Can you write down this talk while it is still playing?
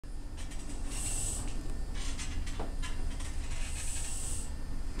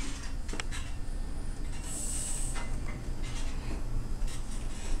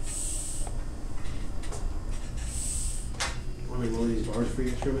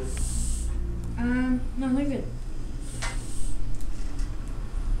Truman? No, they're good.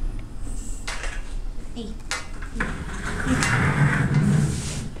 Hey.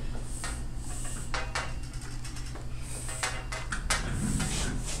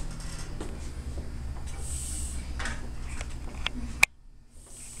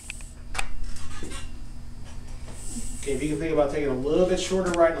 Okay, if you can think about taking a little bit shorter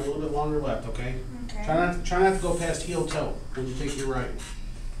right and a little bit longer left, okay? Okay. Try not to go past heel toe when you take your right.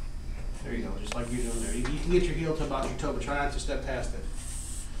 There you go, just like you're doing there. You can get your heel to about your toe, but try not to step past it.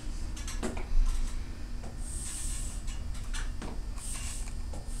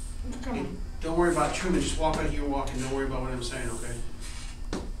 Come on. Don't worry about Truman, just walk like you're walking. Don't worry about what I'm saying, okay?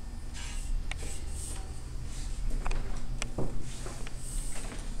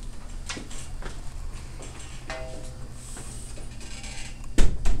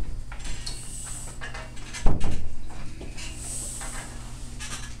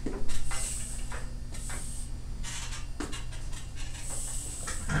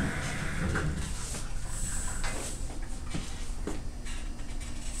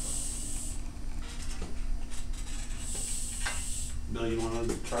 Bill, you want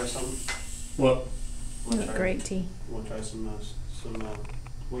to try something? What? You look great, T. You want to try some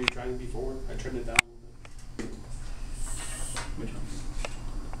what you tried before? I turned it down a little bit. Which one?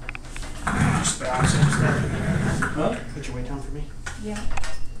 Just the opposite step. Huh? Put your weight down for me. Yeah.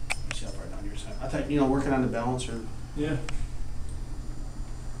 See how far down your side. I thought, working on the balance or. Yeah.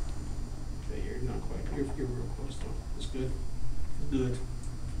 Okay, you're not quite. You're real close though. It's good. It's good.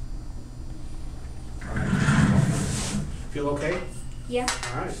 All right. Feel okay? Yeah.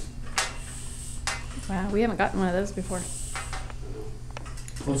 All right. Wow, we haven't gotten one of those before.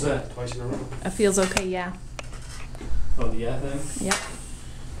 What's that? Twice in a row. It feels okay, yeah. Oh, the yeah thing? Yep.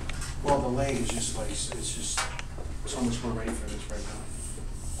 Well, the leg is just like, it's just so much more ready for this right now.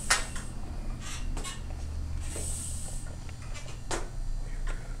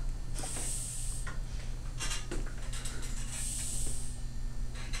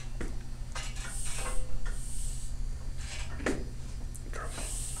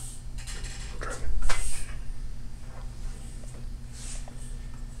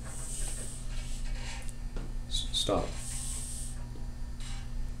 Stop.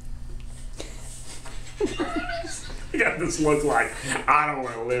 You got this look like, I don't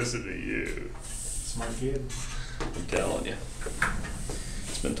want to listen to you. Smart kid. I'm telling you.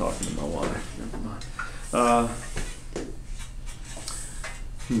 It's been talking to my wife. Never mind.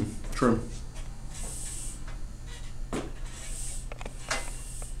 Trim.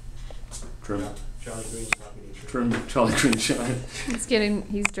 Trim. Charlie Green's talking to you. Trim. Charlie Green Shine.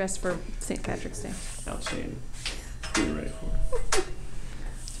 He's dressed for St. Patrick's Day. Outstanding. Getting ready for it.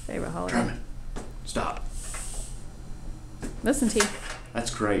 Favorite holiday. Truman. Stop. Listen, T. That's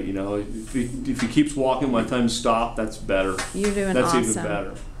great. If he keeps walking by the time you stop, that's better. You're doing That's awesome. even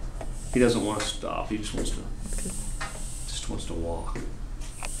better. He doesn't want to stop. He just wants to walk.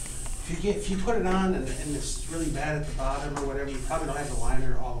 If you put it on and it's really bad at the bottom or whatever, you probably don't have the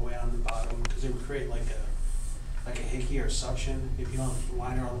liner all the way on the bottom because it would create like a hickey or suction if you don't have the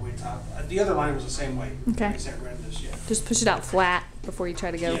liner all the way top. The other liner was the same way. Okay. I just haven't read this yet. Just push it out flat before you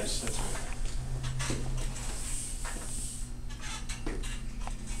try to go. Yes, that's right.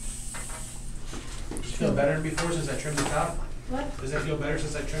 Does it feel better than before since I trimmed the top? What? Does that feel better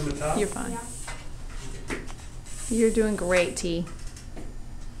since I trimmed the top? You're fine. Yeah. You're doing great, T.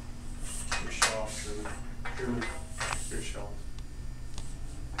 Your shawl, Truman. Your shawl.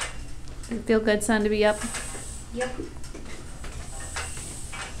 You feel good, son, to be up? Yep.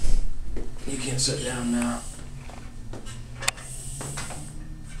 You can sit down now.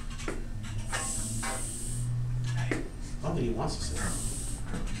 I don't think he wants to sit down.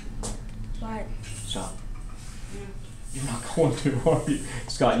 What? Stop. You're not going to, are you?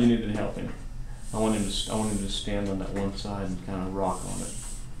 Scott, you need to help him. I want him to stand on that one side and kind of rock on it.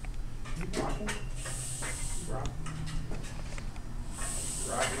 Rocking.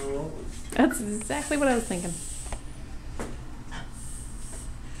 Rocking and rolling. That's exactly what I was thinking.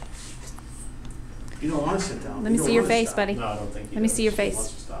 You don't want to sit down. Let me see your face, buddy. No, I don't think he Let me does. see your He face.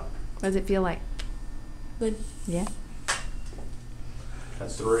 wants to stop. What does it feel like? Good. Yeah.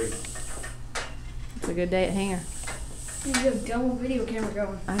 That's 3. It's a good day at Hangar. You have a double video camera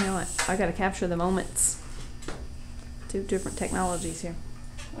going. I know it. I gotta capture the moments. 2 different technologies here.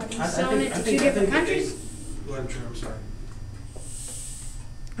 Are you selling it to 2 different countries? Go ahead, I'm sorry.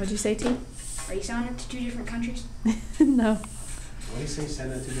 What'd you say, T? Are you selling it to 2 different countries? No. What do you say,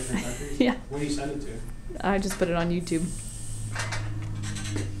 send it to different countries? Yeah. Where do you send it to? I just put it on YouTube.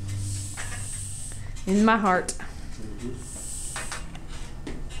 In my heart. Mm-hmm.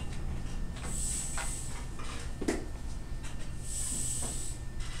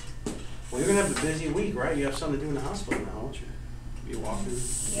 Well, you're gonna have a busy week, right? You have something to do in the hospital now, won't you? Be walking.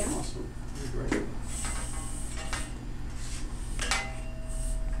 Yeah. Awesome. Great.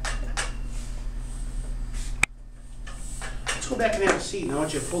 Let's go back and have a seat. And I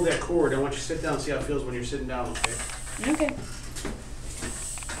want you to pull that cord. I want you to sit down and see how it feels when you're sitting down, okay? Okay.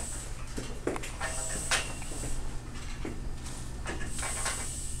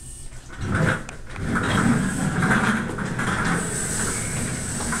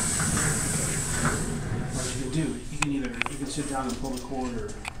 What you can do, you can sit down and pull the cord or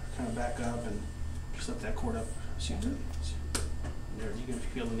kind of back up and just let that cord up. See if there, you can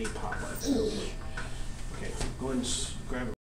feel the knee pop like that. Okay, go ahead and grab it.